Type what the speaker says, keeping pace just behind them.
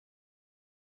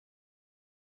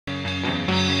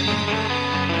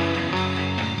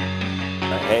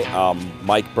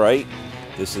Mike Bright.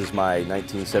 This is my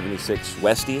 1976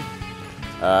 Westie.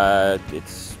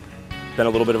 It's been a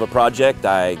little bit of a project.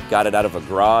 I got it out of a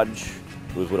garage.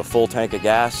 It was with a full tank of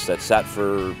gas that sat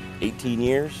for 18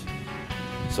 years.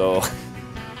 So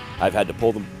I've had to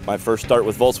pull them. My first start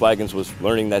with Volkswagens was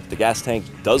learning that the gas tank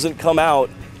doesn't come out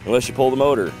unless you pull the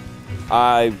motor.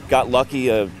 I got lucky.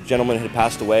 A gentleman had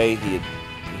passed away.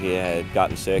 He had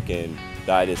gotten sick and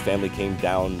died. His family came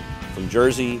down from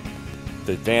Jersey.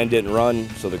 The van didn't run,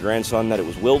 so the grandson that it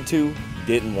was willed to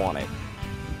didn't want it.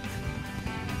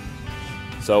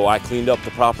 So I cleaned up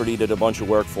the property, did a bunch of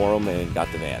work for him, and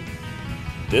got the van.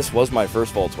 This was my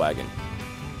first Volkswagen.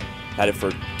 Had it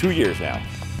for 2 years now.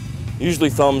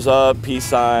 Usually thumbs up, peace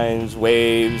signs,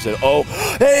 waves, and oh,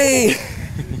 hey!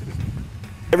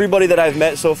 Everybody that I've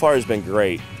met so far has been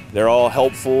great. They're all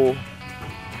helpful,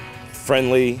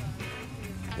 friendly.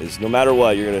 No matter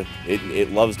what,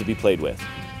 it loves to be played with.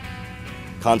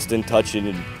 Constant touching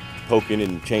and poking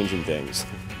and changing things.